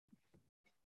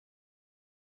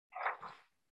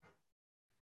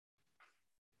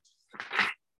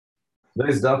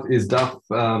Today's daf is daf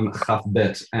chaf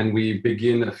bet, and we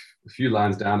begin a few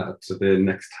lines down at the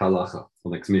next halacha,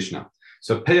 the next mishnah.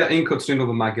 So Peah ein kotzrinu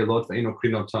b'magilot ve'ein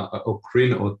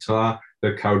okrin ota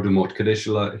b'kardumot kadesh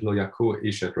lo yaku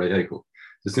ish et re'ehu.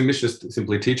 This mishnah is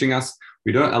simply teaching us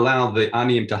we don't allow the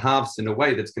aniyim to harvest in a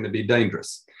way that's going to be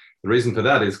dangerous. The reason for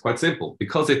that is quite simple.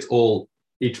 Because it's all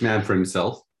each man for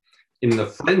himself, in the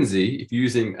frenzy, if you're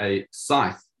using a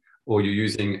scythe or you're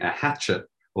using a hatchet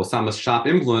or some sharp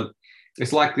implement,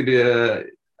 it's likely to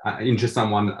injure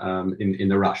someone in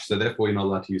the rush. So therefore, you're not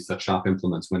allowed to use such sharp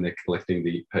implements when they're collecting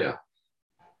the peah.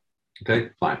 Okay,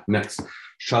 fine. Next.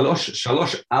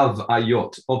 Shalosh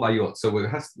avayot. So we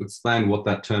have to explain what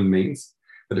that term means.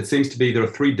 But it seems to be there are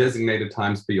three designated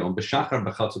times beyond. B'shachar,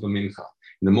 b'chatzot, mincha.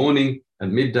 In the morning, at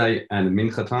midday, and at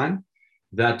mincha time.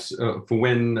 That for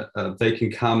when they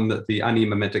can come, the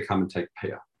aniyim are meant to come and take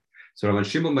peah. So Rabban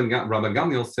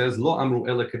Gamliel says, Lo amru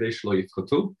ela kadesh lo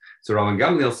yifchotu. So Rabban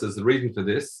Gamliel says the reason for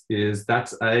this is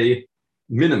that's a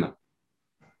minimum.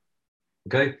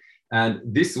 Okay, and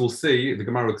this we'll see, the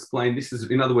Gemara will explain, this is,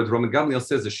 in other words, Rabban Gamliel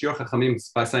says the Shiur Chachamim,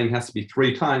 by saying it has to be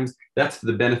 3 times, that's for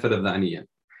the benefit of the aniyim.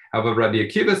 However, Rabbi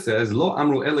Akiva says, Lo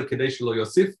amru ela kadesh lo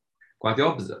yosif, quite the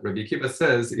opposite. Rabbi Akiva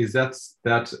says is that's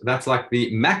like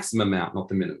the maximum amount, not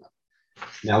the minimum.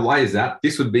 Now, why is that?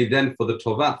 This would be then for the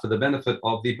tovat, for the benefit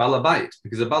of the balabait,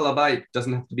 because the balabait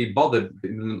doesn't have to be bothered,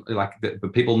 like the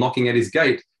people knocking at his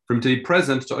gate, for him to be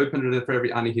present to open it for every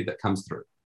anihi that comes through.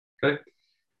 Okay,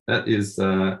 that is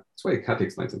that's why Kati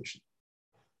explains the mission.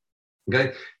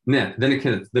 Okay, now then it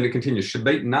continues.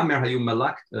 Shebeit namer hayu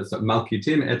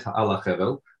malkitin et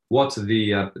ha'alachevel. What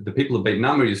the people of Beit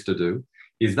Namer used to do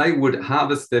is they would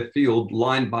harvest their field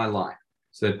line by line.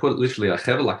 So they put literally a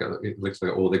chevel,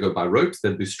 or they go by ropes.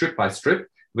 They'd do strip by strip.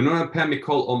 And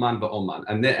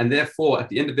therefore, at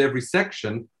the end of every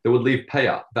section, they would leave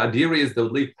peah. The idea is they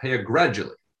would leave peah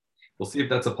gradually. We'll see if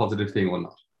that's a positive thing or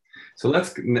not. So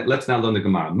let's now learn the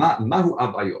Gemara. Mahu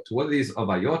avayot. What are these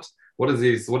avayot? What does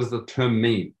the term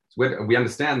mean? So we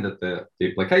understand that the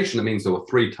implication, it means there were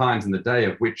 3 times in the day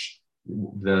of which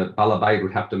the balabait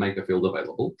would have to make the field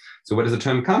available. So where does the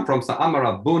term come from? So Amar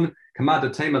Abun,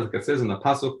 Kamada Tema, like it says in the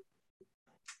pasuk.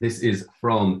 This is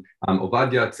from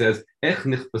Ovadia. It says, Ech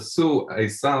nichbasu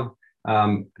Esav.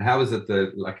 How is it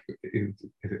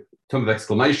term of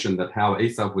exclamation that how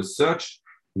Esav was searched?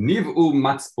 Niv'u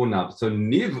matzponav. So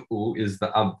niv'u is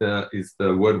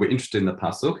the word we're interested in the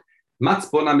pasuk.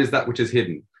 Matzponam is that which is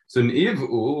hidden. So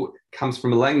niv'u comes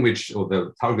from a language, or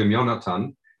the Targum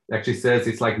Yonatan actually says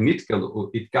it's like nitgal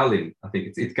or itgalin. I think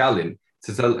it's itgalin.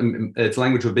 It's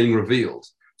language of being revealed.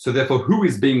 So therefore, who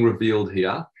is being revealed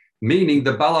here? Meaning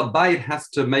the balabait has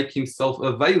to make himself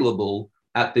available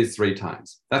at these 3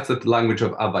 times. That's the language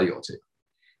of avayot.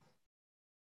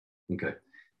 Okay,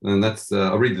 and that's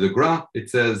I'll read the Gra. It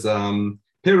says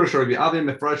Pirush Rabbi Avim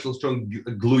Mefresh strong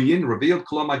gluyin revealed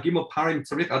koloma gimel parim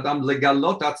tzarich adam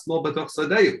legalot atzmo betoch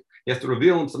sadeu. He has to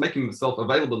reveal him, so making himself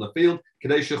available in the field.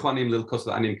 Kadesh shechanim lil kos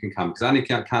anim can come, because ani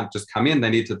can't just come in.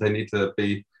 They need to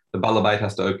be, the balabait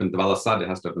has to open, the balasad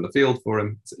has to open the field for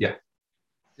him. So, yeah.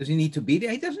 Does he need to be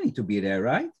there? He doesn't need to be there,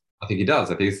 right? I think he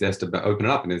does. I think he has to open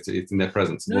it up, and it's in their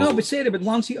presence. No, but say that. But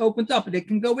once he opens up, they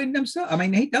can go in themselves. I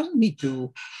mean, he doesn't need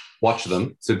to watch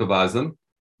them, supervise them.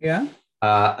 Yeah.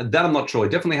 That I'm not sure.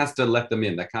 He definitely has to let them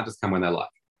in. They can't just come when they like.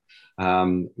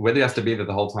 Whether he has to be there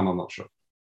the whole time, I'm not sure.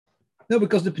 No,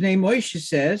 because the Pnei Moshe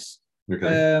says.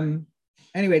 Okay.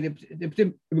 Anyway,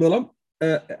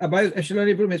 about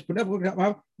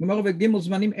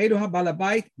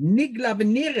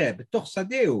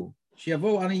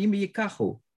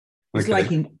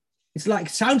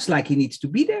sounds like he needs to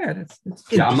be there. That's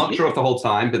yeah, I'm not sure if the whole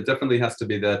time, but definitely has to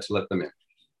be there to let them in.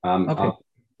 Okay.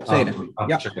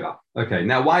 I'll check it out. Okay,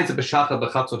 now why is it b'shachar,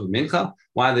 b'chatzot, mincha?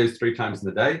 Why are those 3 times in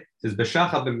the day? It says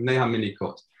b'shachar b'bnei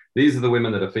haminikot. These are the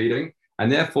women that are feeding,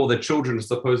 and therefore the children are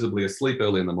supposedly asleep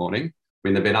early in the morning. I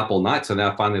mean, they've been up all night, so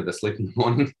now finally they're asleep in the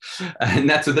morning, and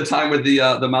that's at the time when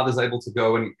the mother's able to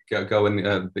go and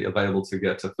be available to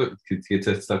get to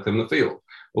stuck them in the field.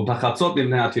 And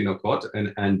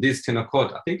these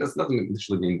tinokot, I think that doesn't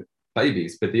initially mean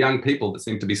babies, but the young people that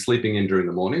seem to be sleeping in during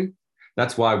the morning.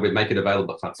 That's why we make it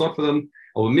available chatzot for them.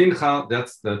 Or mincha,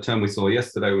 that's the term we saw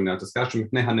yesterday in our discussion.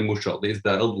 These are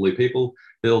the elderly people.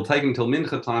 They'll take until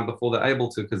mincha time before they're able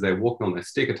to, because they're walking on their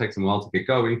stick. It takes them a while to get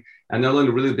going, and they'll only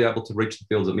really be able to reach the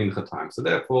fields at mincha time. So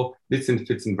therefore, this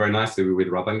fits in very nicely with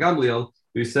Rabban Gamliel,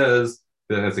 who says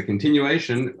that as a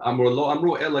continuation,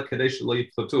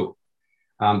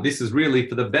 this is really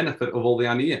for the benefit of all the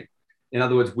aniyim. In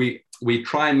other words, we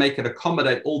try and make it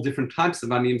accommodate all different types of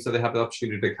aniyim so they have the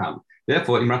opportunity to come.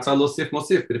 Therefore, imratzah losif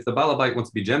mosif. But if the Baal Habayit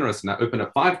wants to be generous and open it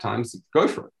 5 times, go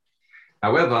for it.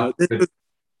 However,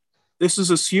 this is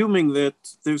assuming that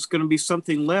there's going to be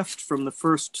something left from the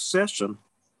first session.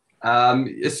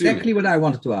 Exactly what I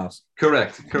wanted to ask.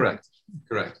 Correct.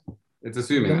 It's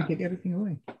assuming Don't take everything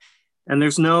away. And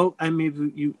there's no, I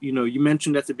mean, you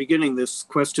mentioned at the beginning this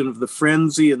question of the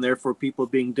frenzy and therefore people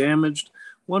being damaged.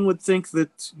 One would think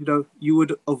that, you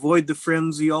would avoid the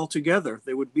frenzy altogether.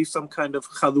 There would be some kind of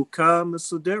chalukah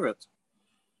mesuderet.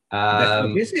 That's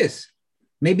what this is.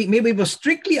 Maybe it was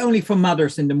strictly only for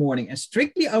mothers in the morning and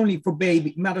strictly only for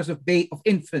mothers of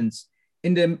infants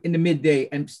in the midday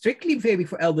and strictly maybe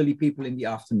for elderly people in the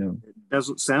afternoon. It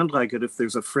doesn't sound like it if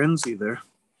there's a frenzy there.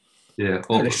 Yeah.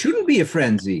 No, there shouldn't be a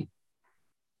frenzy.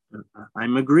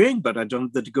 I'm agreeing, but I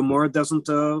don't. The Gemara doesn't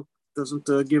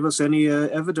give us any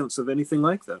evidence of anything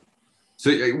like that.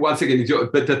 So once again,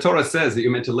 but the Torah says that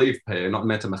you're meant to leave Peah, not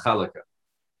meant to mechalaka,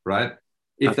 right?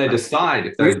 If they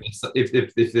decide, if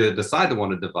they decide they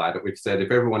want to divide it, we've said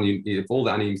if all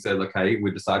the aniyim said, okay,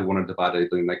 we decide we want to divide it,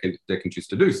 then they can choose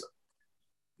to do so.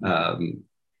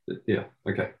 Yeah.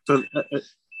 Okay. So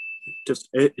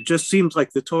it just seems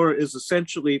like the Torah is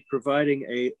essentially providing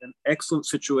an excellent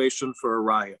situation for a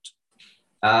riot.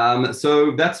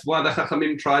 So that's why the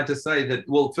Chachamim tried to say that,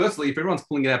 well, firstly, if everyone's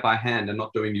pulling it out by hand and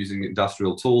not using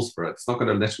industrial tools for it, it's not going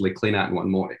to necessarily clean out in one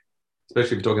morning,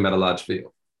 especially if you're talking about a large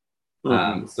field.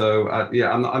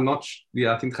 Mm-hmm. I'm not.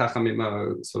 I think Chachamim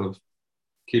are sort of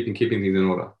keeping things in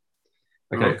order.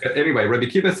 Okay. Anyway, Rabbi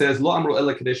Kiva says, "Lo amru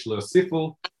ela kadesh lo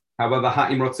yosifu." However,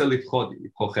 ha'im rotzeh lifchot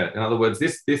pochet. In other words,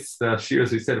 this shir,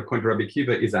 as we said, according to Rabbi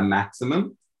Kiva, is a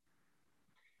maximum.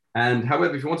 And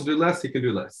however, if you want to do less, you can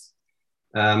do less.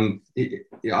 I'll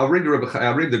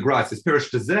read the Gra. It says,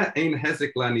 "Perish tezeh ein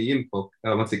hezek la'aniyim pok."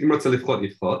 Once again, im rotzeh lifchot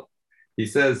lifchot. He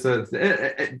says, "Ein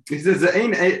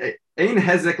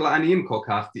hezek la'aniyim kol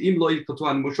kach, im lo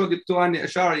yiptoan mushod yiptoan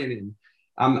shar yanim."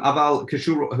 אבל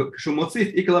כשהוא מוסיף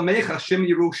איקלמך השם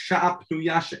יראו שעה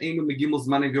פנויה שאינו מגיעים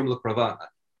לזמן יום לקרבה.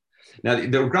 Now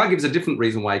the Gra gives a different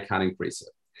reason why he can't increase it.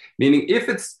 Meaning if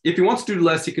he wants to do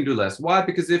less, he can do less. Why?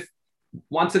 Because if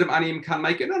one set of aniyim can't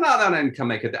make it, no, can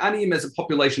make it. The aniyim as a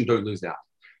population don't lose out.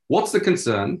 What's the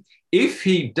concern? If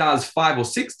he does 5 or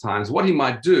 6 times, what he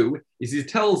might do is he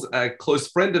tells a close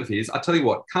friend of his, I'll tell you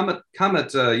what, come at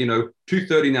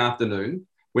 2:30 in the afternoon,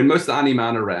 when most of the aniyim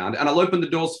aren't around, and I'll open the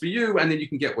doors for you, and then you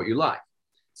can get what you like.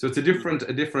 So it's a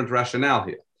different rationale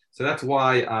here. So that's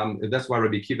why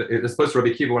Rabbi Kiva, as opposed to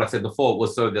Rabbi Kiva, what I said before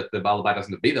was so that the Baal Habayit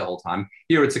doesn't be the whole time.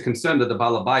 Here it's a concern that the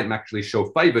Baal Habayit may actually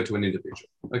show favor to an individual.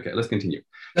 Okay, let's continue.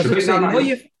 That's what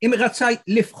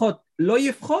lifchot, lo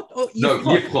yifchot or yifchot? No,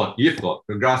 yifchot.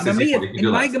 The Gra says yifchot.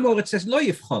 In my Gemara it says lo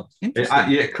yifchot.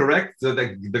 Yeah, correct. So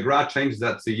the Gra changes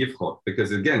that to yifchot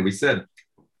because again we said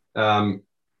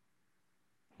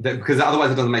because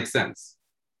otherwise it doesn't make sense.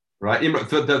 Right?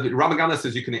 The Ramagana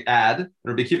says you can add, and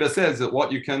Rabbi Kiva says that lo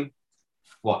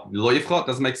yifchot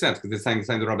doesn't make sense because it's saying the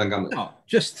same to Rabbi Gamliel. No,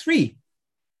 just 3.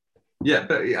 Yeah,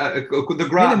 but the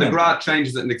Gra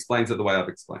changes it and explains it the way I've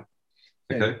explained.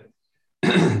 Okay.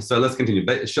 So let's continue.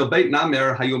 That's what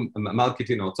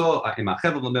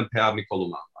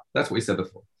we said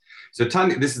before. So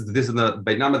Tani, this is the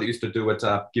Beit Nama that used to do it,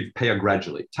 give Peah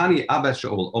gradually. Tani Abba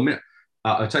Shaul Omer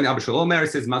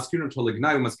says Maskirin to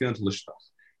Lignai, Maskirin to Lishbach.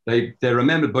 They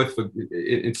remembered both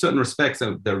in certain respects.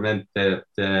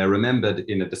 They're remembered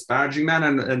in a disparaging manner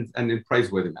and in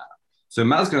praiseworthy manner. So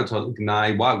Maskirin to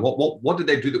Lignai, what did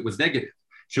they do that was negative?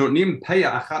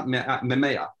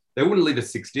 They wouldn't leave a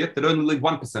 60th. They'd only leave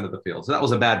 1% of the field. So that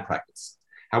was a bad practice.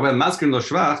 However, Maskirin lo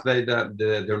Shvach,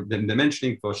 they're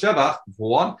mentioning for Shevach, for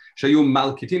what?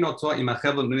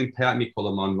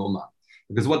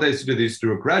 Because what they used to do, they used to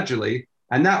do it gradually.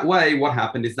 And that way, what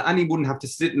happened is the ani wouldn't have to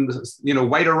sit and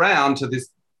wait around to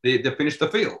they finish the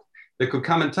field. They could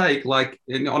come and take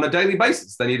on a daily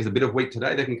basis. They needed a bit of wheat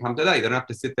today. They can come today. They don't have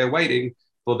to sit there waiting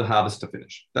for the harvest to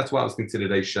finish. That's why it was considered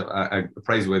a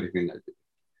praiseworthy thing they did.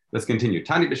 Let's continue.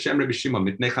 Tani b'shem Rabbi Shimon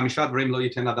mitnei chamisha dvarim lo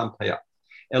yiten adam peah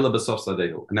ela b'sof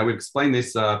sadehu. And now we've explained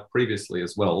this previously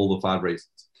as well. All the 5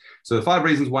 reasons. So the 5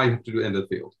 reasons why you have to do end of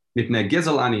the field. Mitnei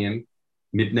gezel aniyim,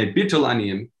 mitnei bitul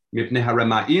aniyim, mitnei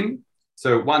haremaim.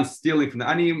 So one's stealing from the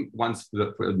aniyim, one's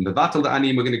the mevatel the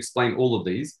aniyim. We're going to explain all of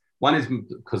these. One is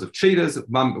because of cheaters.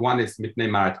 One is mitnei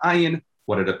marat ayin,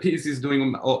 what it appears he's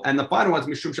doing. And the final one is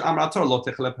mishum she'amar Torah lo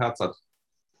techle pe'atzad,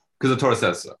 because the Torah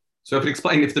says so. So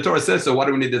if the Torah says so, why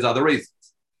do we need these other reasons?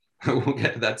 We'll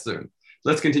get to that soon.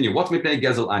 Let's continue. What's mitnei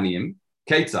gezel aniyim?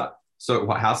 Ketzad. So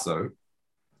how so?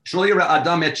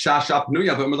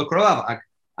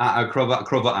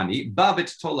 krova ani,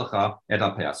 bavit tolacha et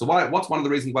peah. So what's one of the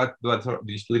reasons why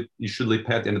you should leave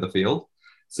peah at the end of the field?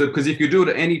 So because if you do it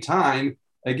at any time,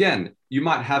 again, you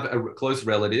might have a close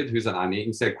relative who's an ani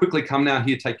and say, quickly come now,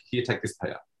 here, take this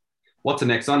peah. What's the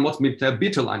next one? What's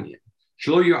bitul ani?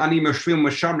 Shlo yu ani meshvim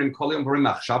meshamrin kol yom v'rim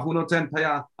achshav hu noten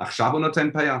peah, achshav hu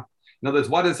noten peah. In other words,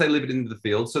 why do they say leave it in the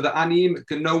field? So the aniyim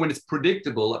can know when it's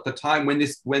predictable at the time when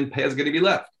peah is going to be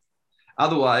left.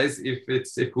 Otherwise, if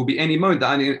it will be any moment, the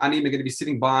aniyim are going to be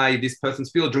sitting by this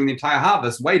person's field during the entire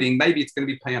harvest, waiting. Maybe it's going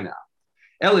to be peah now.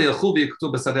 So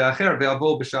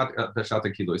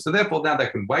therefore, now they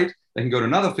can wait. They can go to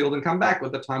another field and come back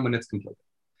at the time when it's completed.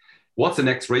 What's the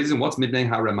next reason? What's midnei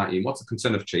haremaim? What's the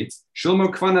concern of cheats?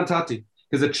 Shilmo kvanatati.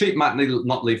 Because a cheat might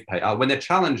not leave peah. When they're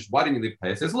challenged, why didn't you leave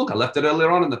peah? Says, look, I left it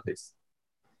earlier on in the piece.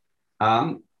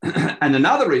 And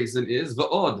another reason is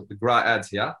v'od. The Gra adds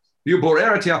here.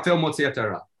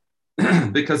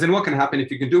 Because then what can happen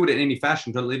if you can do it in any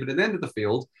fashion, don't leave it at the end of the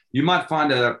field, you might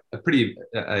find a pretty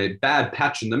bad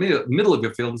patch in the middle of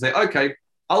your field and say, okay,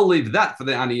 I'll leave that for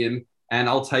the aniyim and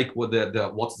I'll take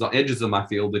what's the edges of my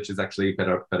field, which is actually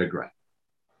better grain.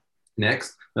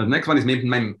 Next, the next one is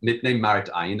mitnei marit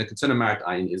ayin. The concern of marit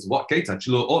ayin is what you're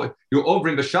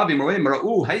overing v'shavim roim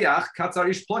ra'u heyach katzar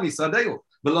ish ploni sadeu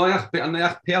v'loyach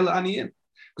be'anayach peah la'aniyim.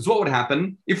 Because what would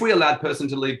happen if we allowed person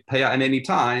to leave peah at any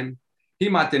time? He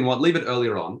might then leave it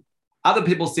earlier on. Other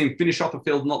people see him finish off a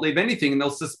field and not leave anything, and they'll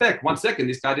suspect 1 second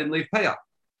this guy didn't leave peah.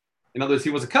 In other words, he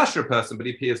was a kasher person, but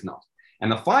he appears not.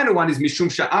 And the final one is mishum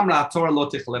she'amra Torah lo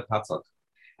tichle patzak.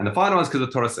 And the final one is because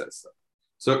the Torah says so.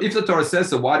 So if the Torah says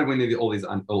so, why do we need all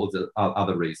the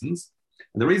other reasons?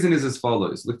 And the reason is as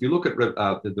follows. If you look at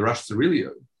the Rosh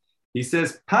Cirilio, he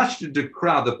says, Pashtu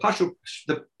dekra, the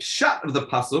pshat of the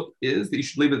pasuk is that you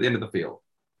should leave it at the end of the field.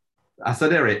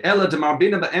 Asadere, ela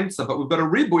demarbina ba'emtza, but we've got a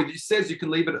riboy that says you can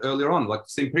leave it earlier on. Like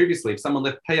seen previously, if someone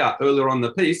left peah earlier on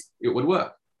the piece, it would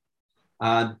work.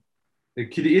 The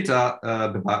kidiita,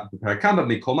 perakamba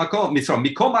mikol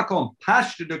makom,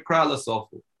 pashtu dekra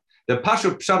lasofu. The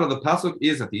pshat of the pasuk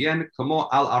is at the end, kamo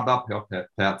al arba peat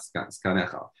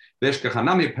skanecha,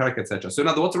 veshkachanami perak, etc. So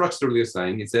now, what's the Rosh Cirilio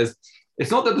saying? It says it's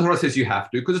not that the Torah says you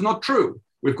have to, because it's not true.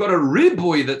 We've got a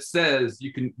riboy that says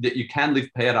you can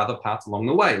leave peah at other parts along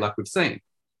the way, like we've seen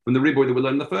from the riboy that we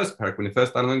learned in the first parak when we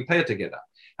first started learning peah together.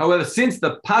 However, since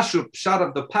the pshat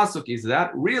of the pasuk is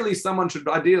that, really someone should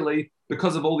ideally,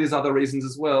 because of all these other reasons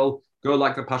as well, go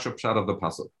like the pshat of the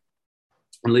pasuk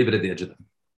and leave it at the edge of them.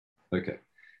 Okay.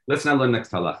 Let's now learn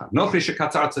next halacha.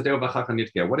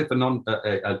 What if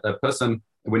a person,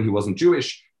 when he wasn't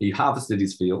Jewish, he harvested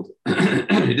his field,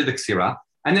 he did the ksira,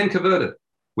 and then converted?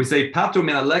 We say patu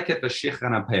min aleket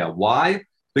v'shichan peah. Why?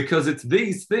 Because it's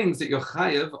these things that you're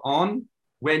chayev on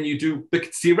when you do the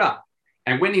ksira.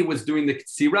 And when he was doing the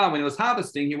ksira, when he was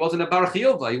harvesting, he wasn't a bar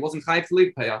chiyova, he wasn't chayev to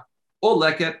leave peah, or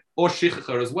leket, or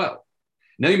shichacha as well.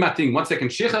 Now you might think, 1 second,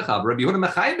 shichacha, Rabbi Yehuda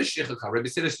mechayev shichacha. Rabbi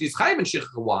said he's chayev in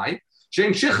shichacha. Why?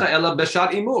 Because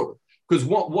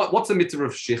what's the mitzvah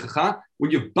of shichacha? When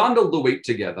you've bundled the wheat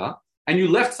together and you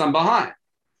left some behind.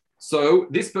 So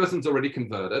this person's already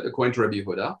converted, according to Rabbi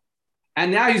Yehuda,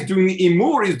 and now he's doing the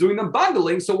imur, he's doing the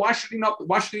bundling. So why should he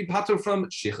patur from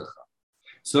shichacha?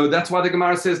 So that's why the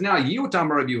Gemara says now, Yiyutam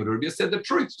Rabbi Yehuda. Rabbi Yehuda said the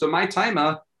truth. So my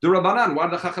timer, the Rabbanan. Why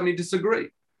do the Chachamim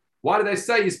disagree? Why do they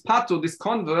say he's patur, this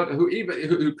convert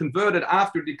who converted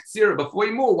after the ksira before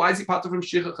imur? Why is he patur from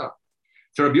shichacha?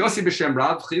 So Rabbi Yossi b'Shem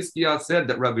Rav Chizkiah said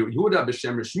that Rabbi Yehuda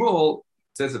b'Shem Shmuel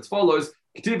says as follows.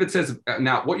 It says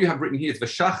now what you have written here is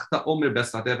v'shachta omer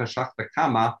besadeh v'shachta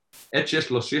kama et shesh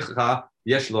lo shichcha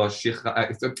yesh lo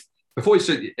shichcha. Before you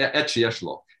said et shesh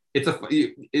lo, it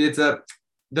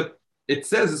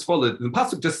says as follows. The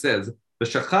pasuk just says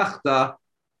v'shachta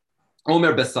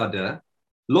omer besadeh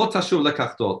lo tashuv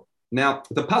lekachtot. Now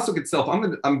the pasuk itself,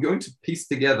 I'm going to piece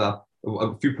together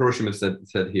a few Perushim have said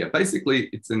here. Basically,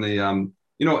 it's in the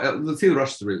let's see the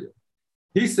Rosh Cirilio.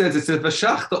 He says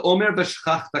v'shachta omer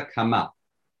v'shachta kama.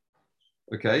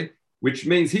 Okay, which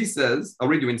means he says, I'll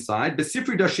read you inside.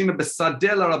 Besifri dashina besadeh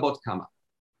larabot kama.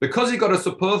 Because you got a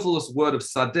superfluous word of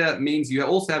sadeh, it means you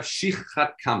also have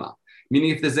shichat kama. Meaning,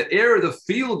 if there's an area of the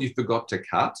field you forgot to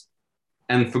cut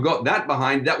and forgot that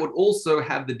behind, that would also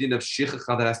have the din of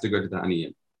shichacha that has to go to the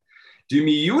aniyim.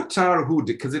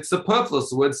 Because it's superfluous.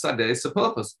 The word sadeh is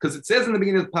superfluous because it says in the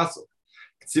beginning of the pasuk.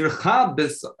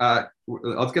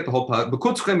 I'll get the whole part.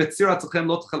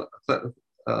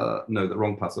 No, the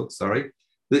wrong pasuk. Sorry,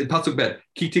 the pasuk bet.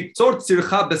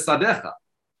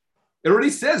 It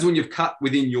already says when you've cut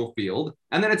within your field,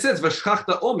 and then it says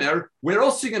v'shachta omer. Where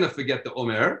else are you going to forget the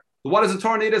omer? What does the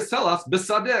Torah need to tell us?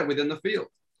 Besadeh, within the field.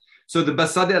 So the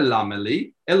Basadeh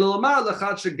Lameli, Elomar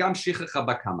Lachad Shegam Shichacha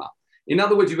Bakama. In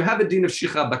other words, you have a din of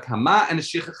Shicha Bakama and a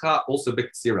Shichacha also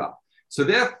B'Ktsira. So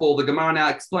therefore, the Gemara now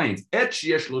explains, Et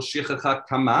sheyesh lo Shichacha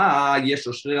Kama, yesh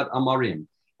lo Shrirat Amarim.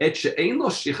 Et she'ein lo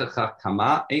Shichacha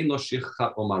Kama, ein lo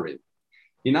Shichacha Amarim.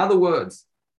 In other words,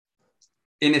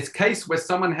 in its case where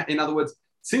someone, in other words,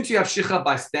 since you have Shicha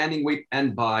by standing weight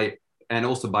and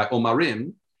also by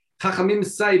Omarim, Chachamim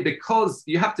say because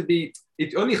you have to be,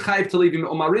 it's only chayiv to leave him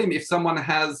Omarim if someone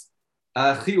has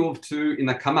chiyuv to in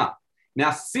a Kama.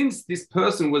 Now, since this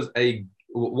person wasn't a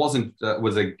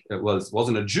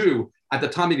Jew at the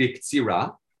time of the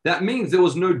Ktsira, that means there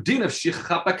was no din of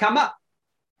Shicha Bakama.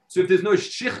 So if there's no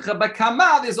Shicha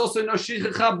Bakama, there's also no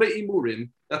Shicha Be'imurim.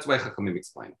 That's why Chachamim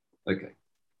explain. Okay.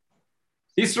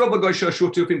 Israel v'goy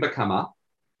shutufin Bakama.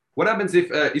 What happens if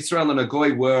Israel and a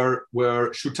goy were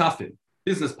shutafim,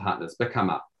 business partners,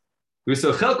 Bakama? We say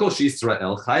chelko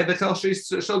Israel chay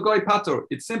v'chel shel goy patur.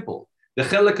 It's simple. The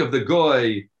chelik of the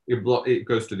goy it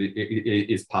goes to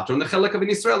is patur, and the chelik of an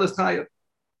Israel is chayav.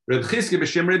 Reb Chizki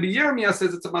b'shem Rabbi Yirmiyah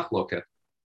says it's a machloket.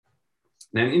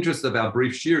 Now, in the interest of our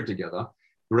brief shir together,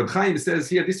 Reb Chaim says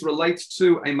here this relates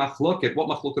to a machloket. What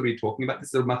machloket are we talking about?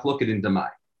 This is a machloket in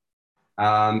Demai.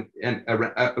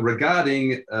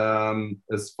 Regarding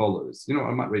as follows. You know,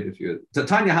 I might read a few.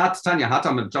 Tanya hat.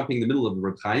 I'm jumping in the middle of the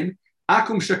Reb Chaim.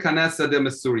 Akum shekanasa de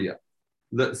Masuria.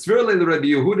 The Svirle the Rabbi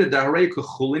Yehuda daharei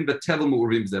kuchulin v'tevel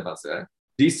mu'urim zebazeh.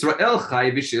 Israel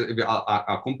chay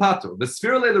v'akum patur. The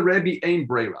Svirle the Rabbi ein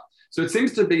breira. So it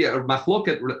seems to be a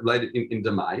machloket related in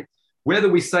Demai, whether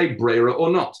we say breira or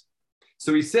not.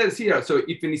 So he says here. So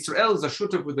if in Israel is a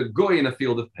shutuf with a goy in a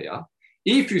field of Peah,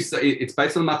 if you say it's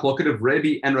based on the machloket of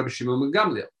Rebbe and Rabbi Shimon and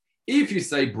Gamliel. If you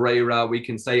say breira, we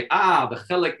can say the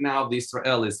chelik now of the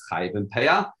Israel is chayv and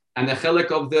Peah, and the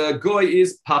chelik of the goy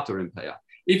is patur and Peah.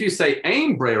 If you say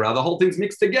ain breira, the whole thing's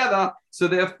mixed together. So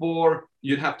therefore,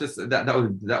 you'd have to say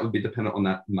that would be dependent on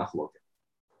that machloket.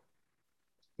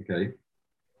 Okay,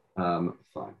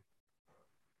 fine.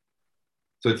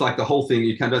 So it's like the whole thing.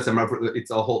 You can't say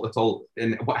it's all.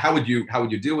 And how would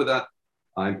you deal with that?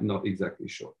 I'm not exactly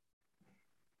sure.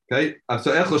 Okay,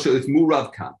 so it's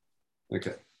murav kan.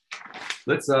 Okay,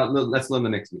 let's learn the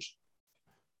next mission.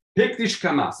 Hikdish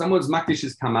kama. Someone's makdish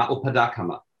is kama or pada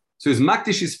kama. So his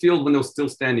makdish is field when it was still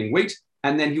standing wheat,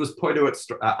 and then he was poiter at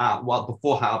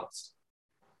before harvest.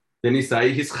 Then he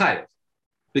say he's chayav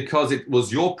because it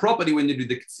was your property when you did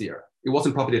the ktsira. It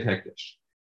wasn't property at hekdesh.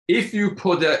 If you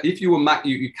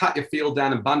you cut your field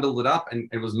down and bundled it up, and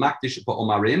it was makdish for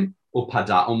omarim or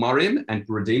pada omarim, and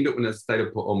redeemed it in a state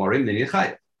of omarim, then you're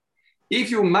chayav.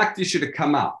 If you makdish to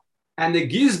come out, and the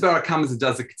gizbar comes and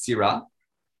does a ktsira,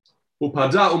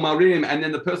 upada umarim, and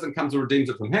then the person comes and redeems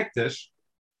it from hekdesh,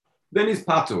 then he's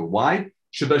patur. Why?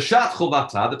 Shebashat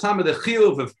chovata, the time of the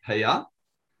chiyuv of Peah,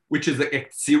 which is the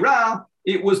ktsira,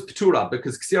 it was ptura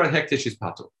because ktsira hekdesh is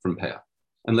patur from Peah,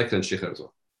 and lekta and shicher as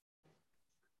well.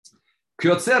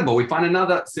 Kyotzebo, we find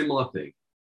another similar thing.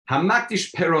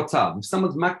 Hamakdish perotav, if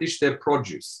someone's makdish their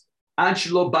produce.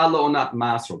 Anshilo balo onat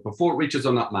masro, before it reaches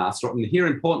onat masro, and here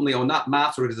importantly, onat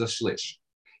masro is a shlish.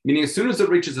 Meaning as soon as it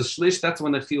reaches a shlish, that's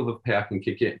when the chiyuv of Peah can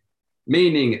kick in.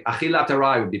 Meaning achilat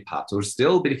arai would be patur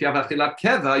still, but if you have achilat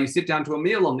keva, you sit down to a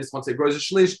meal on this. Once it grows a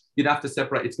shlish, you'd have to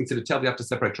separate. It's considered tel. You have to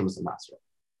separate trumas and masro.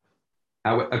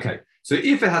 Okay, so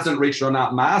if it hasn't reached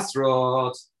onat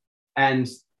masrot, and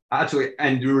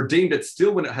you redeemed it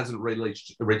still when it hasn't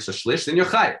reached a shlish, then you're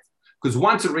chayav. Because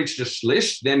once it reached a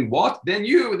shlish, then what? Then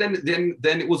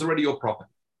it was already your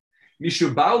property.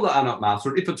 Mishubaula anot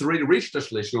masrot. If it's already reached a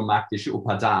shlish, your makdish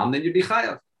upadam, then you'd be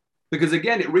chayav. Because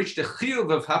again, it reached the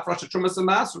chiyuv of hafrash trumas and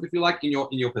masrot, if you like, in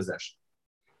your possession.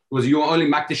 It was your only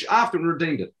makdish after and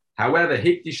redeemed it. However,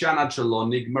 hikdishan ad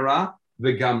shalom nigmara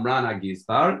v'gamran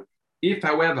agizbar. If,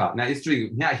 however, now it's true.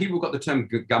 Now here we've got the term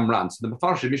gamran. So the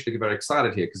Mefarshim Mishnah get very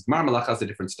excited here because Gemara Malacha has a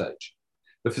different stage.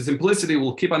 But for simplicity,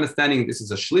 we'll keep understanding this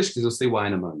is a shlish because you'll see why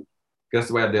in a moment. That's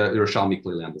the way the Yerushalmi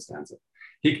clearly understands it.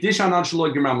 Hikdishan ad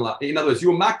shalom nigmara. In other words,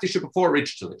 you were makdish before it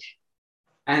reached shlish.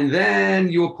 And then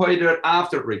you were poiter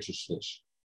after it reaches shlish.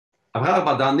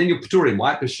 Then you pturim.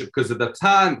 Why? Because at the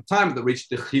time that reached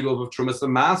the chiyuv of trumas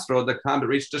and masro, the time that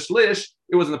reached the shlish,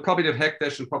 it was in the property of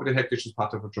hekdesh, and property of hekdesh is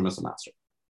part of trumas and masro.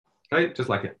 Okay, just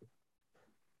like it.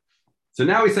 So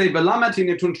now we say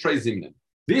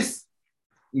this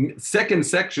second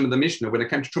section of the Mishnah, when it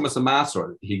came to trumas and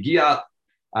masro, higia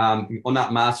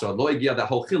onat masro, lo higia, that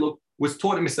whole chiluk was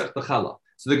taught in Masechet Chala.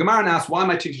 So the Gemara asks, why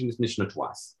am I teaching this Mishnah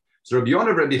twice? So Rabbi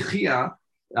Yonah, Rabbi Chia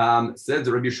says,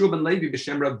 Rabbi Yeshua ben Levi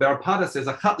b'Shem Rabbi Bar says,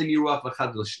 "Achat l'miruach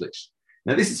v'achad l'shlish."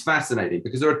 Now this is fascinating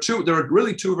because there are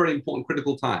really two very important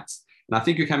critical times. And I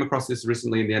think you came across this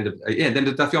recently in the end of, then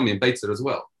the Daf Yomi and Beitzah as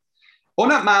well.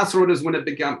 Onat Ma'asrot is when it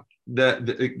began,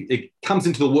 it comes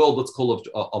into the world that's called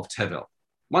of Tevel.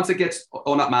 Once it gets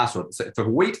Onat Ma'asrot, so for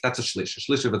wheat, that's a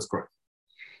shlish of its growth.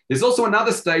 There's also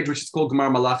another stage which is called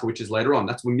Gemar Malacha, which is later on.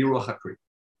 That's when Miruach HaKri.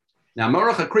 Now,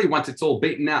 Miruach HaKri, once it's all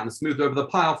beaten out and smoothed over the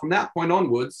pile, from that point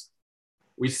onwards,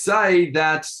 we say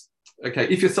that, okay,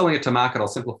 if you're selling it to market, I'll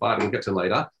simplify it, we'll get to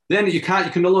later, then you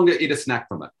can no longer eat a snack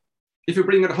from it. If you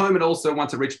bring it home, it also,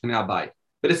 once it reaches Peah Bay.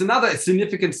 But it's another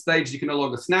significant stage, you can no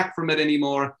longer snack from it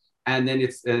anymore, and then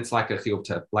it's like a chiyuv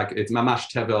tev, like it's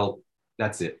mamash tevel,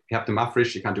 that's it. You have to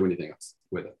mafresh, you can't do anything else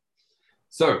with it.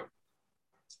 So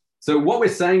what we're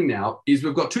saying now is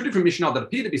we've got two different Mishnah that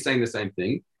appear to be saying the same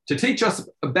thing to teach us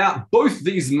about both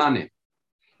these manim.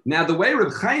 Now, the way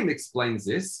Reb Chaim explains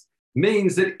this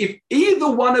means that if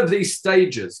either one of these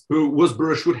stages who was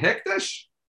Bereshut Hekdesh,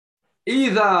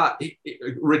 either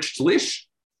reached Shlish,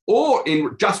 or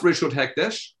in just Reshut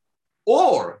Hekdesh,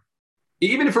 or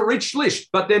even if it reached Shlish,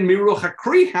 but then Miruach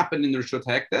HaKri happened in the Reshut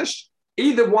Hekdesh,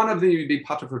 either one of them would be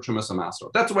Pater for Trumas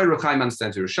HaMasrot. That's the way Reb Chaim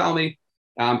understands Yerushalmi.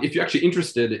 If you're actually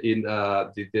interested in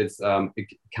there's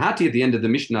Kati at the end of the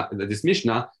Mishnah, this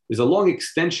Mishnah, there's a long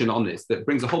extension on this that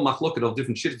brings a whole machloket of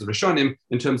different shittas of Rishonim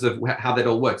in terms of how that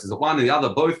all works. Is it one or the other,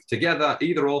 both together,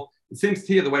 either or? It seems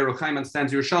here the way Reb Chaim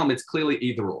understands Yerushalmi, it's clearly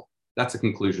either or. That's a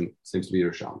conclusion. Seems to be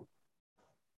Yerushalmi.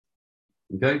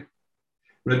 Okay.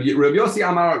 Rabbi Yossi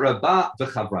Amar Rabba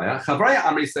v'Chavraya. Chavraya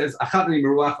Amri says Achad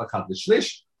l'miruach v'achad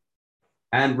l'shlish,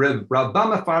 and Rabba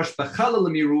Mefarsh b'chala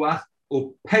l'miruach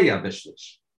or Peah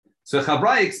b'shlish. So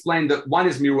Chavraya explained that one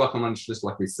is miruach and one is shlish,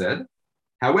 like we said.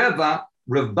 However,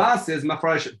 Rabba says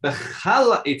Mefarsh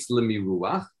b'chala it's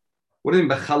l'miruach. What do you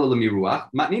mean b'chala l'miruach?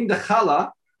 Matnim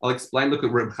d'chala. I'll explain. Look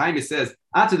at Reb Chaim. He says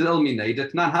Atad el minei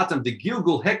detnan hatam de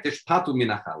gilgul hekdesh patu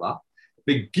minachala.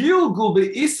 The gilgul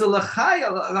be'isa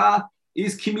l'chayala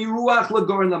is kimiruach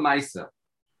l'gor l'maisa,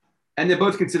 and they're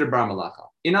both considered bar malacha.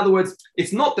 In other words,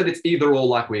 it's not that it's either or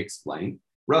like we explained.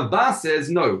 Rabba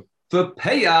says no. For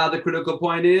Peah, the critical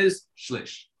point is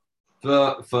shlish.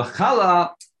 For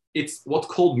chala, it's what's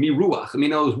called miruach. I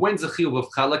mean, when's the chiyuv of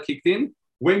chala kicked in?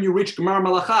 When you reach gemar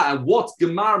malacha. And what's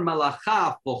gemar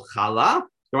malacha for chala?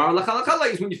 Gemar malacha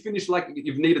chala is when you finish like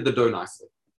you've kneaded the dough nicely.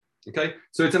 Okay,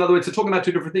 so it's in other words, it's talking about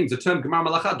two different things. The term Gemar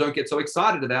Malacha, don't get so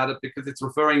excited about it because it's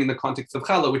referring in the context of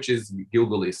Chala, which is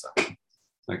Gilgul Isa.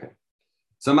 Okay,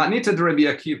 so Matnita de Rabbi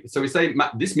Akiva. So we say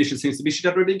this mission seems to be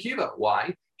Shitat Rabbi Akiva.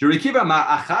 Why? Rabbi Akiva ma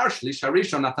achar shlish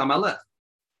harishon atamalech.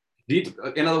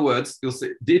 In other words, you'll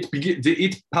see dit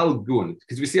palgun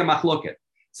because we see a machloket.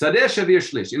 Sadeh shavir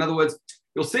shlish. In other words,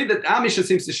 you'll see that our mission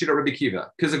seems to Shitat Rabbi Akiva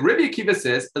because Rabbi Akiva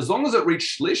says as long as it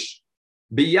reached shlish,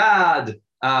 biyad.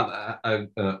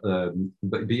 Biyad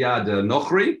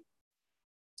Nochri,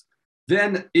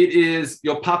 then it is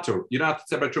your patur. You don't have to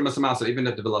separate Trumas HaMasrot, even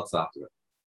if it develops after it.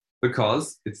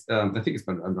 Because it's, I think it's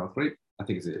Nochri. I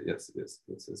think it's, yes.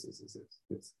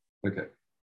 Okay.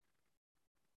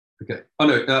 Oh,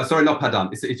 no, sorry, not Padan.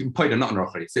 It's Poida, not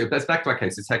Nochri. So that's back to our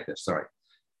case. It's Hekdesh, sorry.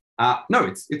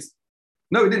 No,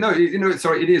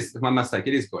 sorry, it is my mistake.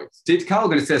 It is Goy. Tit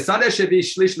Kalgan, it says, Sadeh Shevi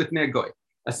Shlish Lifnei Goy.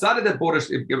 A Sada that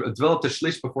developed a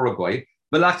shlish before a goy,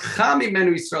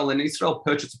 Israel, and Israel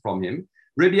purchased it from him.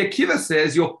 Rabbi Akiva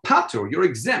says you're patur, you're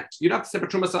exempt. You don't have to separate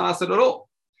Trumas HaMasrot at all.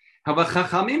 However,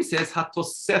 Chachamim says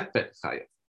hatosefet chayev,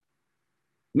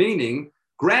 meaning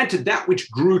granted that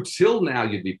which grew till now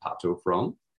you'd be patur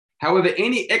from. However,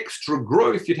 any extra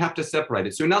growth you'd have to separate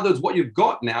it. So in other words, what you've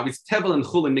got now is tevel and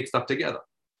chulin mixed up together.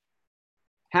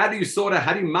 How do you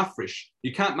mafresh?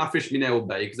 You can't mafresh minei or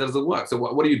bay because that doesn't work. So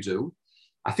what do?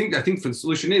 I think the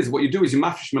solution is what you do is you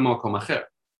mafresh memakom acher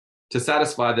to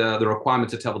satisfy the requirement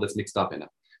to tevel that's mixed up in it.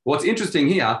 What's interesting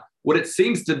here, what it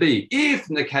seems to be, if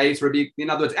in the case, in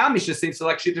other words, our Mishnah seems to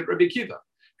like shit at Rabbi Akiva,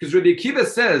 because Rabbi Akiva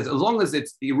says as long as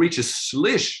it reaches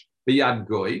shlish biyad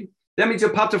goy, that means you're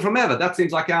patur from ever. That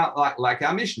seems like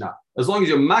our Mishnah. As long as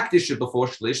you're makdish it before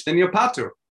shlish, then you're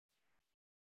patur.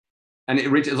 And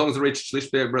it reaches as long as it reaches shlish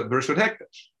b'reshut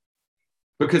hekdesh.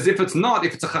 Because if it's a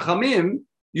chachamim,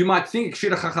 you might think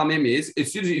Shira Chachamim is,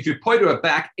 it's usually if you point it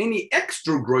back, any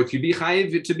extra growth you'd be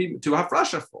chayiv to have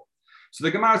rasha for. So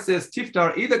the Gemara says,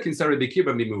 Tiftar either can say Rabbi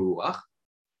Akiva mimuruach,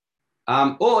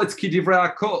 or it's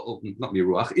kidivrei akol, not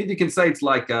miruach. Either you can say it's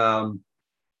like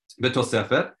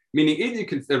betosefet, meaning either you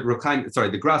can say,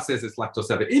 the grass says it's like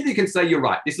tosefet. Either you can say you're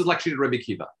right, this is like Shira Rabbi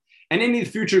Akiva. And any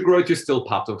future growth you're still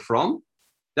patur from.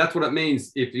 That's what it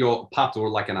means if you're patur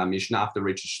like an Mishnah after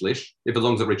reach shlish, if as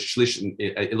long as it reaches shlish,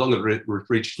 as long as it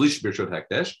reaches shlish b'reshut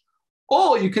hekdesh,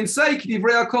 or you can say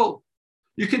k'divrei akol.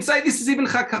 You can say this is even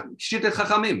shitei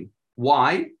chachamim.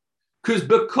 Why? Because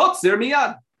bekotzer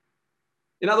miyad.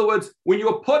 In other words, when you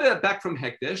were put it back from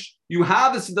Hekdesh, you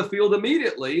harvested the field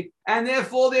immediately, and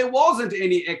therefore there wasn't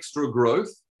any extra growth.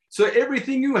 So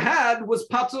everything you had was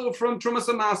patur from Trumas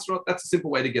and Masrot. That's a simple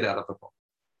way to get out of the problem.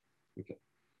 Okay,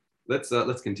 let's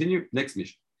continue. Next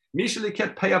mission. Let's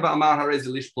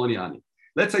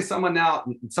say someone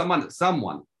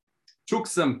took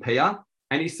some Peah,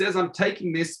 and he says, I'm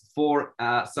taking this for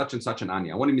such and such an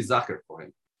ani. I want to mizacher for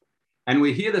him. And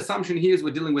we hear the assumption here is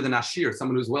we're dealing with an ashir,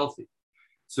 someone who's wealthy.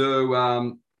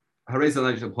 So so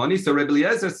Rebbe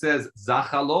Eliezer says,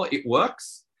 Zachalo, it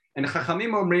works. And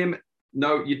Chachamim omrim,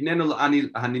 no, yidnenu ani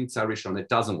hanimtza rishon, it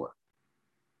doesn't work.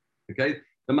 Okay?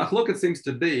 The machloket seems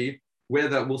to be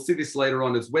whether, we'll see this later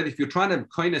on, is whether if you're trying to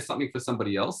koine something for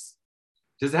somebody else,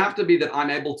 does it have to be that I'm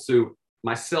able to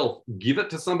myself give it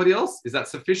to somebody else? Is that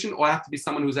sufficient? Or I have to be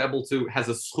someone who's able to, has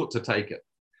a schut to take it?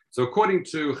 So according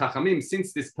to Chachamim,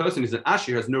 since this person is an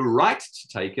ashir, has no right to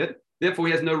take it, therefore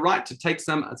he has no right to take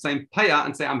same Peah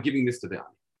and say, I'm giving this to the ani.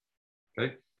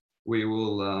 Okay? We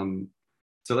will,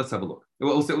 so let's have a look.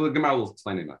 The Gemara will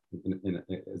explain it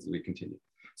as we continue.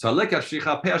 So if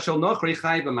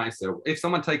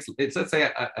someone takes, let's say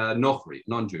a nochri,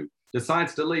 non-Jew,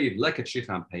 decides to leave leket shicha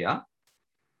and Peah,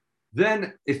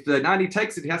 then if the nani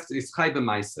takes it, he has to ischai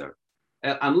b'maiser.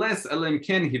 Unless elim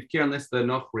ken hivkir, unless the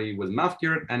nochri was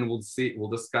mafkir, and we'll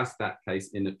discuss that case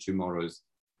in tomorrow's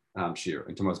shir,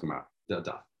 in tomorrow's Gemara.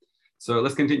 So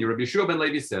let's continue. Rabbi Yeshua ben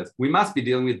Levi says, we must be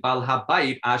dealing with Bal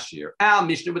Habayit Ashir. Our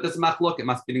Mishnah with this machlok, it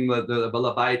must be dealing with the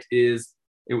Bal Habayit is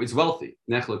wealthy,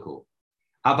 nechlekul.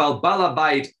 Aval Bal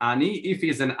Habayit Ani, if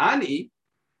he's an Ani,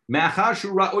 Me'achar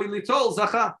shu ra'oi litol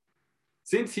zacha.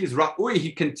 Since he's ra'oi,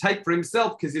 he can take for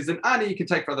himself, because he's an Ani, he can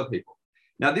take for other people.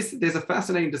 Now, there's a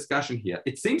fascinating discussion here.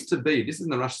 It seems to be, this is in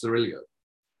the Rosh Cirilio,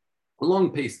 a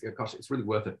long piece. Gosh, it's really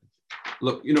worth it.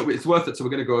 Look, it's worth it, so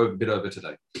we're going to go a bit over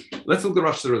today. Let's look at the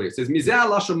Rosh Cirilio. It says, Mizeh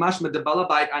lashon mashma de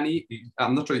balabait ani.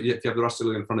 I'm not sure if you have the Rosh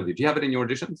Cirilio in front of you. Do you have it in your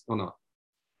editions or not?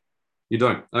 You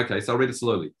don't. Okay, so I'll read it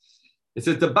slowly. It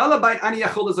says, the balabait ani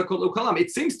yachol zakot ukalam. It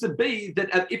seems to be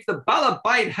that if the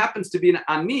balabait happens to be an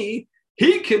ani,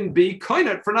 he can be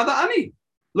koinat for another ani.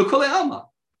 L'kole alma.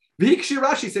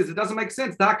 Rashi says it doesn't make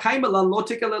sense. An ani is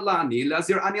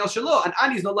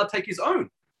not allowed to take his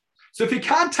own. So if he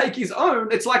can't take his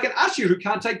own, it's like an ashir who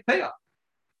can't take Peah.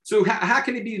 So how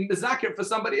can he be mezakir for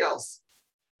somebody else?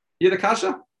 Hear the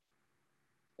kasha?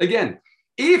 Again,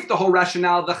 if the whole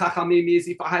rationale of the chachamim is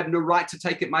if I have no right to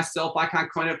take it myself, I can't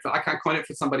coin it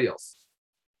for somebody else.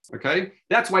 Okay,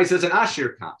 that's why he says an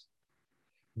ashir can't.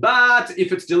 But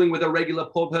if it's dealing with a regular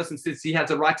poor person, since he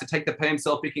has a right to take the Peah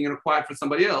himself, he can acquire it for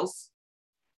somebody else.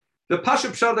 The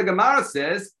Pashup Shah the Gemara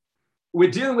says,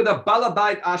 we're dealing with a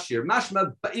balabait ashir.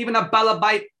 Mashma, even a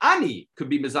balabait ani could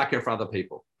be mezakir for other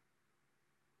people.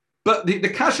 But the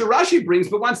kasha Rashi brings,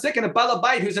 but 1 second, a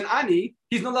balabait who's an ani,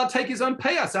 he's not allowed to take his own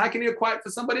Peah. So how can he acquire it for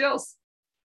somebody else?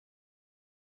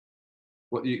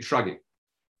 What are you shrugging?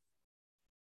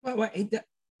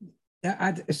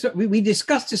 So we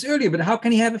discussed this earlier, but how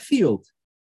can he have a field?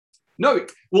 No,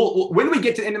 well, when we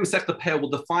get to the end of Masechta Peah, we'll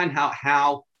define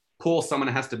how poor someone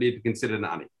has to be considered an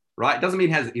ani. Right? It doesn't mean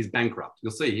he's bankrupt.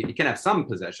 You'll see he can have some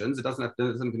possessions. It doesn't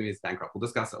mean he's bankrupt. We'll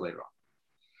discuss that later on.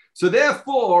 So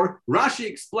therefore, Rashi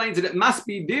explains that it must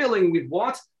be dealing with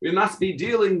what? We must be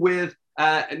dealing with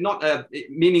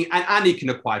meaning an ani can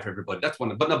acquire for everybody. That's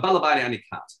one, but a balabait ani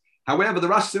can't. However, the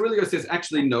Rosh Cirilio says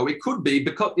actually no, it could be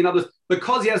because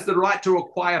because he has the right to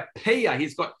acquire Peah.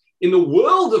 He's got in the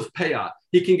world of Peah,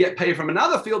 he can get Peah from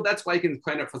another field. That's why he can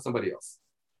claim it for somebody else.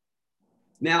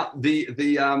 Now, the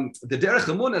Derech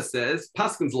Emunah says,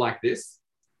 Paskin's like this.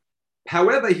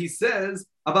 However, he says,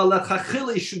 Aval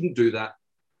Chachili shouldn't do that.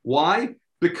 Why?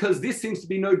 Because this seems to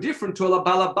be no different to a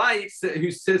balabait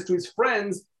who says to his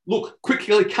friends, look,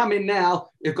 quickly come in now,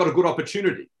 you've got a good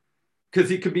opportunity. Because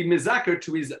he could be mizakir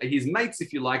to his mates,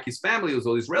 if you like, his family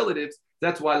or his relatives.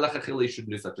 That's why Lachachili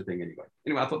shouldn't do such a thing anyway.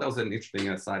 Anyway, I thought that was an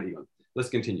interesting side even. Let's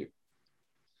continue.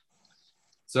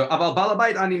 So, Aval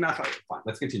Balabait Ani Machar. Fine,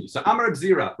 let's continue. So, Amar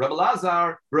Zira, Rabbi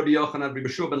Lazar, Rabbi Yochanan, Rabbi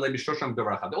Shua ben Levi Shosham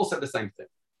Beracha. They all said the same thing.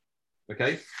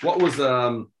 Okay, what was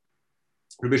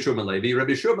Rabbi Shua ben Levi?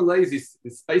 Rabbi Shua ben Levi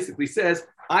basically says,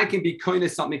 I can be koine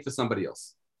something for somebody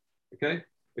else. Okay,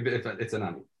 if it's an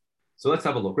ani. So let's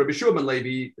have a look. Rabbi Shua ben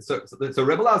Levi. So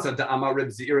Rabbi Lazar, the Amar Rabbi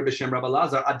Zira, Rabbi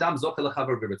Lazar, Adam Zochel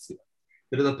Chaver B'Metzia.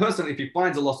 That is a person, if he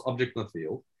finds a lost object in the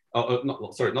field,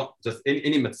 not just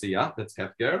any metzia that's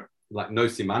hefker, like no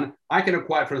siman, I can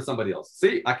acquire it from somebody else.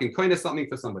 See, I can coin something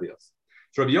for somebody else.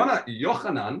 So Rabbi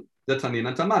Yochanan, the Tanin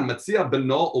and Taman, metzia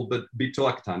beno or bito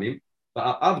aktanim,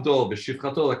 abdo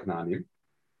b'shivchato aknanim.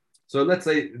 So let's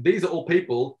say these are all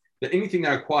people that anything they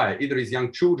acquire, either his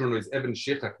young children or his Eben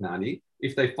Shecha Knani,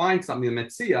 if they find something in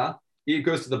Metzia, it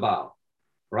goes to the Baal,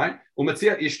 right? Or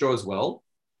Metzia Ishto as well.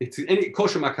 It's any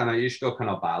kosher makana Ishto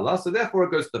kana Baala, so therefore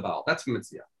it goes to the Baal. That's for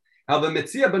Metzia. However,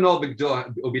 Metzia Beno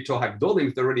Ubito HaGdolim,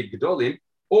 if they're already Gdolim,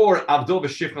 or Abdol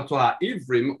B'Shifrato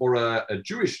HaIvrim, or a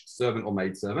Jewish servant or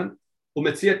maidservant, or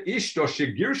Metzia Ishto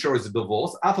Shegirsho is a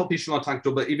divorce, Afal Pishon Tank,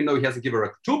 even though he hasn't given her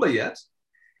a Ketubah yet,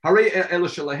 Hare Elo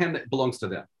Shelahem, that belongs to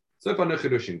them. So far, no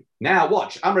chidushim. Now,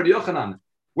 watch. I'm Rabbi Yochanan.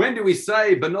 When do we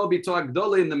say Beno Bito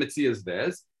HaGdolim, the Metzia is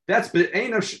theirs? That's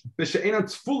meaning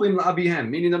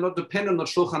they're not dependent on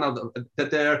Shulchan,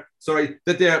 that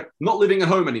they're not living at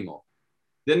home anymore.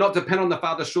 They're not dependent on the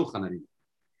father's Shulchan anymore.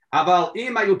 If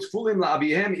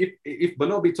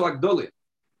Beno Bito HaGdolim,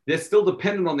 they're still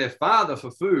dependent on their father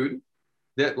for food,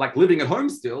 they're like living at home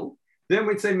still, then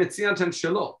we'd say Metziat and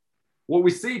Shelo. What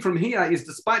we see from here is,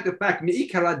 despite the fact,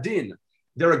 Me'ikar Adin,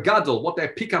 they're a gadol, what they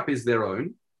pick up is their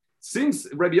own. Since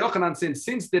Rabbi Yochanan said,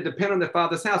 since they depend on their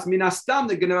father's house, minastam,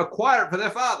 they're going to acquire it for their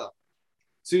father.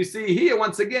 So you see here,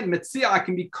 once again, Metzia, I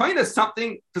can be kind of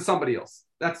something for somebody else.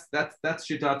 That's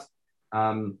Shitat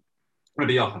Rabbi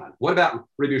Yochanan. What about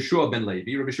Rabbi Yeshua ben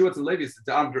Levi? Rabbi Yeshua ben Levi is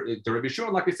the Rabbi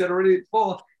Yeshua, like we said already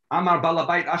before, Amar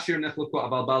balabait asher nechluko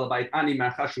aval balabait ani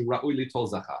marchashu ra'ui litol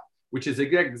zacha, which is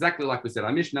exactly like we said.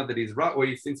 Our Mishnah that he's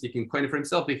ra'ui, since he can coin it for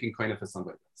himself, he can coin it for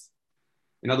somebody else.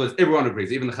 In other words, everyone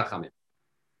agrees, even the Chachamim.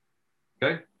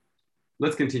 Okay,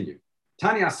 let's continue.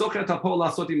 Let's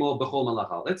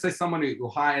say someone who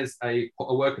hires a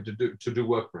worker to do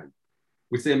work for him.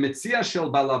 We say Metzia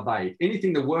shel balabait.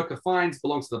 Anything the worker finds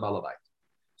belongs to the balabait.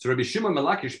 So Rabbi Shimon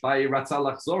Melakish by Ratzal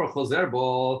Lachzor Chozer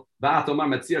Bo Va'atomar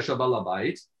Metzia shel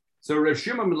balabait. So Rabbi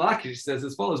Shimon Melakish says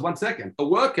as follows: 1 second, a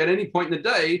worker at any point in the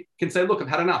day can say, "Look, I've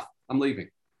had enough. I'm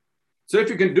leaving." So if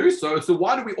you can do so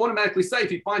why do we automatically say if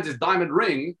he finds his diamond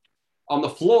ring on the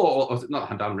floor, or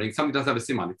not a diamond ring, somebody does have a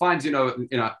siman, he finds, a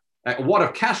wad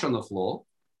of cash on the floor,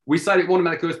 we say it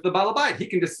automatically goes to the balabait. He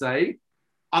can just say,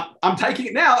 I'm taking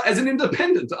it now as an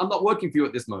independent. I'm not working for you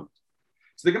at this moment.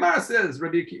 So the Gemara says,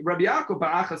 Rabbi Yaakov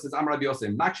Bar Acha says, I'm Rabbi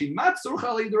Yosef. Rabbi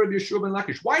Yeshua ben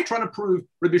Lakish. Why are you trying to prove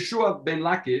Rabbi Yeshua ben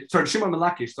Lakish, Shimon ben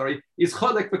Lakish, is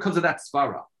cholek because of that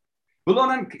svara?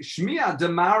 Shmiya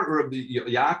Demar Rabbi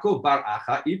Yaakov Bar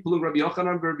Acha, Iplu Rabbi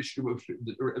Yochanan Rabbi Shimon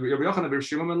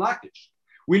ben Lakish.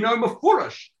 We know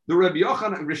Mefurash, the Rabbi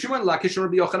Yochanan, Rabbi Shimon Lakish, and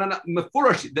Rabbi Yochanan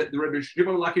Mefurash, that the Rabbi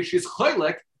Shimon Lakish is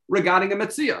cholek regarding a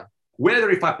metzia. Whether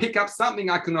if I pick up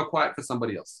something, I can acquire it for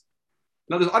somebody else.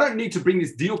 In other words, I don't need to bring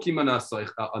this diukim on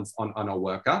a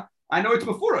worker. I know it's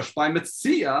Mefurash by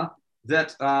metzia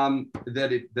that and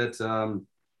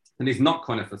he's not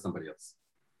koine for somebody else.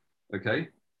 Okay.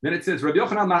 Then it says, Rabbi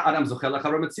Yochanan Mar Adam Zochel Lecha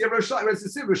Metzia Reish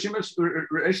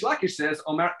Lakish says,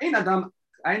 Omer Ein Adam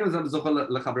Ein Adam Zochel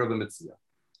Lecha Metzia.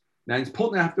 Now it's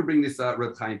important. I have to bring this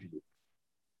Reb Chaim to you.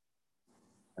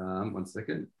 1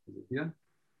 second. Is it here?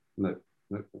 No.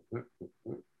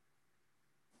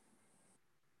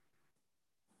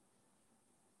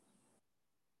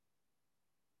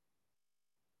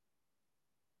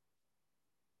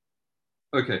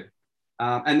 Okay.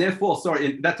 And therefore,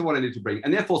 sorry, that's what I need to bring.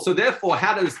 And therefore,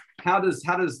 how does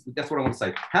that's what I want to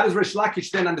say. How does Reish Lakish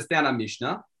then understand our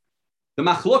Mishnah? The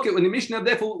machloket in the Mishnah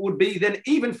therefore would be then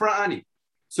even for Ani.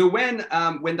 So when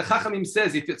the Chachamim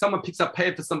says if someone picks up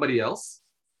Peah for somebody else,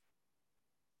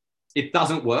 it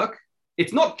doesn't work.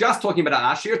 It's not just talking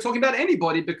about Ashi, you're talking about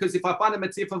anybody, because if I find a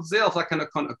Metzia for myself, I can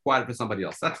acquire it for somebody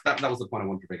else. That was the point I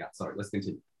wanted to bring out. Sorry, let's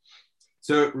continue.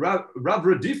 So Rav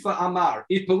Radifa Amar,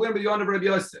 if Pelim b'yon of Rabbi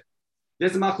Yosef.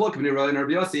 There's a machlok in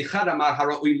Rabbi Yossi. Chad Amar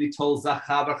haroi litol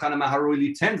zacha, v'chad Amar haroi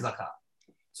liten zacha.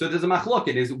 So there's a machlok.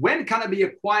 It is when can I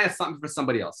acquire something for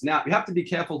somebody else? Now you have to be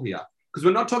careful here because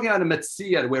we're not talking about a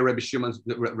metzia where Rabbi Shimon,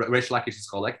 Reish Lakish is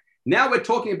cholek. Now we're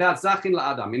talking about zachin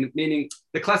la'adam, meaning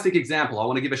the classic example. I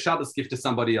want to give a Shabbos gift to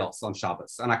somebody else on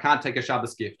Shabbos, and I can't take a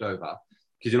Shabbos gift over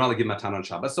because you're not going to give matan on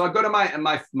Shabbos. So I go to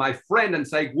my friend and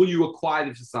say, "Will you acquire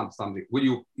this for something? Will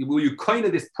you coin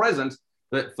this present?"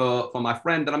 For my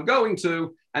friend that I'm going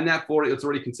to, and therefore it's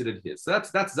already considered his. So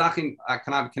that's zachin.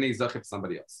 Can I zachin for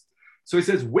somebody else? So he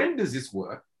says, when does this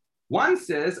work? One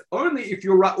says only if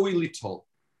you're ra'ui litol,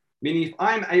 meaning if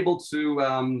I'm able to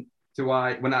I'm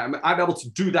able to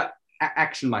do that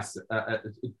action myself.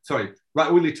 Ra'ui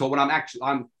litol when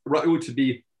I'm ra'ui to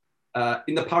be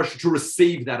in the parasha to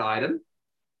receive that item.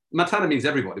 Matana means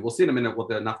everybody. We'll see in a minute what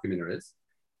the nafkamina is.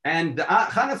 And the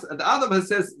other person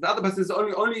says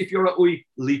only if you're a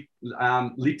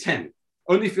liten,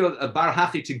 only if you're a bar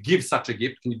hachi to give such a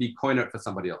gift can you be koiner for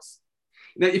somebody else.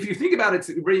 Now, if you think about it, it's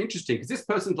very interesting because this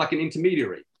person's like an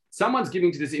intermediary. Someone's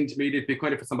giving to this intermediate to be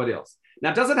koine for somebody else.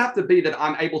 Now, does it have to be that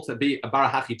I'm able to be a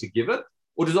barahachi to give it?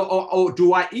 Or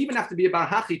do I even have to be a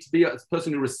barahachi to be a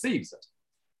person who receives it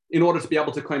in order to be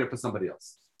able to koine it for somebody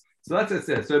else? So that's what it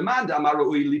says. So, if I have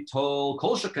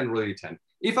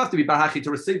to be barahachi to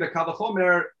receive a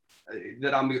kavachomer,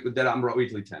 that I'm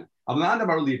ra'ui liten.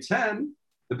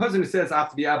 The person who says I have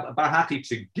to be a barahachi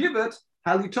to give it,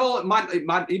 halitol, it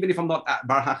might even if I'm not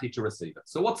barahachi to receive it.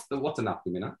 So what's enough?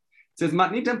 It says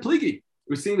matnitem pligi.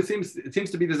 It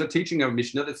seems to be there's a teaching of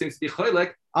Mishnah that seems to be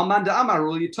choylek al manda amar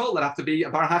you told that I have to be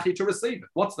a barahachi to receive it.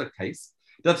 What's the case?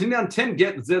 That ten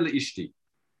get zel ishti.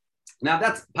 Now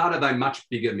that's part of a much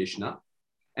bigger Mishnah,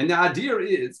 and the idea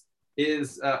is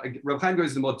Rav Chaim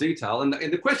goes into more detail, and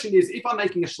the question is, if I'm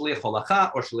making a shliach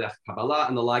holacha or shliach kabbalah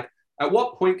and the like, at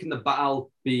what point can the Baal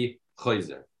be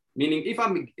choizer? Meaning, if a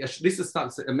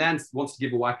man wants to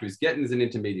give a wife to his get and is an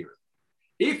intermediary.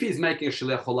 If he's making a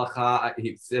shliach holacha,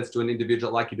 he says to an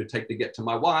individual, I'd like you to take the get to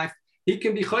my wife, he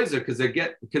can be choizer because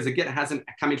the get hasn't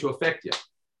come into effect yet.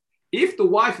 If the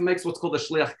wife makes what's called a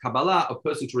shliach kabbalah, a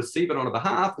person to receive it on her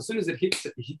behalf, as soon as it hits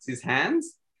his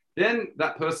hands, then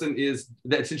that person she's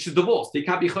divorced. He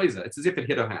can't be choizer. It's as if it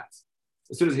hit her hands.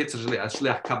 As soon as it hits a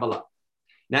shliach kabbalah.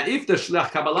 Now, if the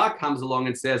shliach kabbalah comes along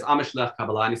and says, I'm a shliach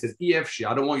kabbalah, and he says, EFC,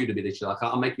 I don't want you to be the shliach,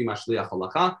 I'll make you my shliach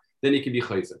holacha, then he can be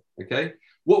choizer. Okay?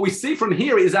 What we see from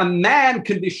here is a man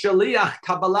can be shliach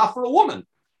kabbalah for a woman.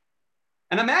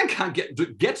 And a man can't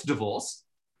get divorced.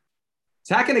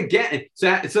 So how can it get?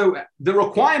 So the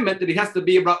requirement that he has to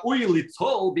be a ra'ui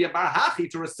litol, be a barahachi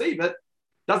to receive it,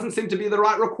 doesn't seem to be the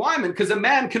right requirement because a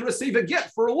man can receive a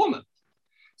get for a woman.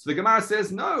 So the Gemara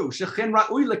says, no, shechen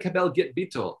ra'ui lekabel get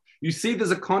bitol. You see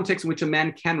there's a context in which a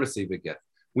man can receive a get.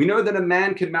 We know that a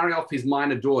man can marry off his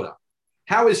minor daughter.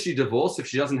 How is she divorced if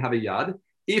she doesn't have a yad?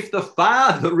 If the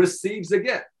father receives a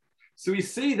get. So we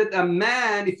see that a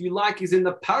man, if you like, is in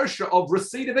the parsha of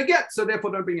receipt of a get. So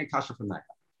therefore don't bring a kasha from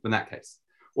that case.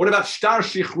 What about shtar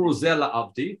shichrur zela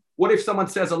avdi? What if someone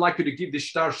says, I'd like you to give this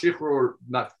shtar shichrur,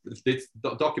 this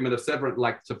document of severance,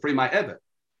 like to free my evet?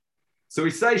 So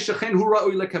we say, shechen hu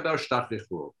ra'ui lekaber shtar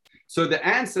shichrur. So the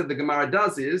answer the Gemara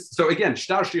does is, so again,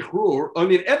 shtar shichrur,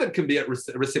 only an evet can be a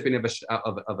recipient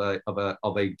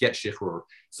of a get shichrur.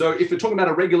 So if you're talking about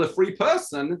a regular free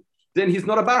person, then he's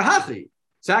not a barahachi.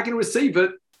 So I can receive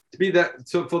it to be that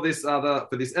for this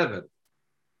evet,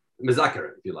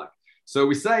 mezakar, if you like. So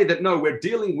we say that no, we're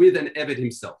dealing with an evet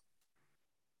himself.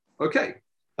 Okay.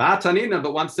 But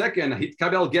 1 second,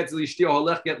 hitkabel get lishti or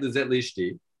holech get lizet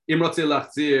lishti. Imrotze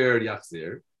lachzir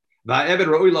yachzir. Va'evet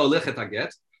ra'ui la'olechet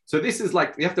haget. So this is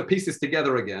like, we have to piece this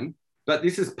together again, but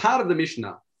this is part of the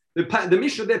Mishnah. The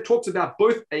Mishnah there talks about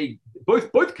both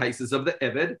cases of the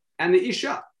evet and the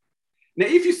isha. Now,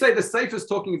 if you say the Sefer is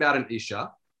talking about an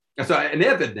isha, sorry, an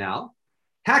evet now,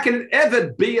 how can an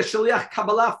evet be a shaliach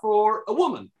kabbalah for a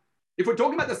woman? If we're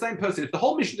talking about the same person, if the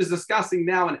whole mission is discussing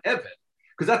now an evet,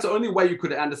 because that's the only way you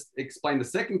could explain the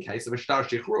second case of a shtar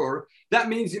shichrur, that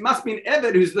means it must be an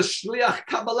evet who's the shliach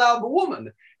kabbalah of a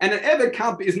woman, and an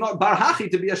evet is not barhachi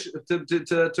to be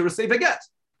to receive a get.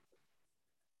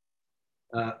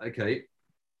 Okay.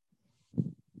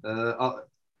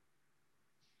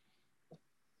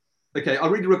 Okay, I'll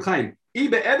read the Reb Chaim.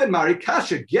 Ibe evet mari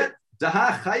kasha get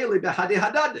daha chayeli behadi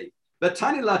hadadi.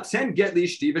 Batani la ten get the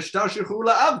ishti v'shtar shichrur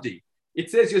la avdi. It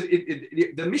says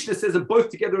the Mishnah says them both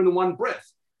together in the one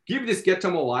breath. Give this get to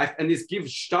my wife and this give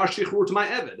shtar shichrur to my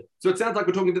evet. So it sounds like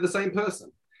we're talking to the same person.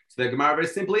 So the Gemara very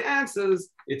simply answers.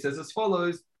 It says as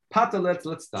follows: Pata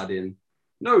let's start in.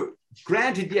 No,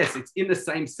 granted, yes, it's in the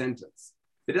same sentence.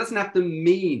 It doesn't have to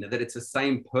mean that it's the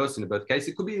same person in both cases.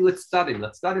 It could be let's study.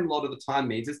 Let's study a lot of the time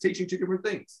means it's teaching two different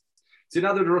things. So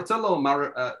now the Reb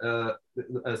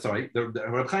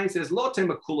Chaim says, Lo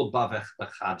temakula bavech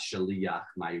b'chad shaliach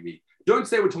ma'iri. Don't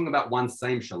say we're talking about one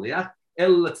same shaliach.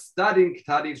 Let's study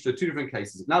for two different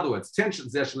cases. In other words, ten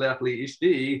shaliach li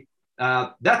ishdi.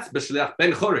 That's b'shaliach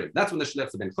ben chorin. That's when the shaliach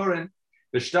is ben chorin.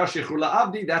 B'shtar shichrur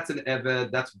la'avdi. That's an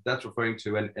eved. That's referring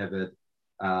to an eved.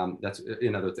 That's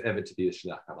in other words, eved to be a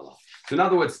shaliach kabbalah. So in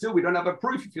other words, still we don't have a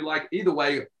proof, if you like, either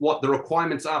way, what the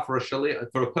requirements are for a shaliach,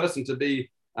 for a person to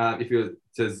be. If you're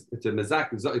to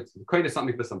mezak, it's kind of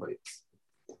something for somebody else.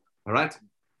 All right.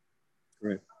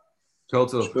 Great.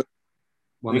 Thank you.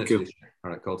 Thank you.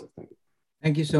 All right, Colton. Thank you. Thank you so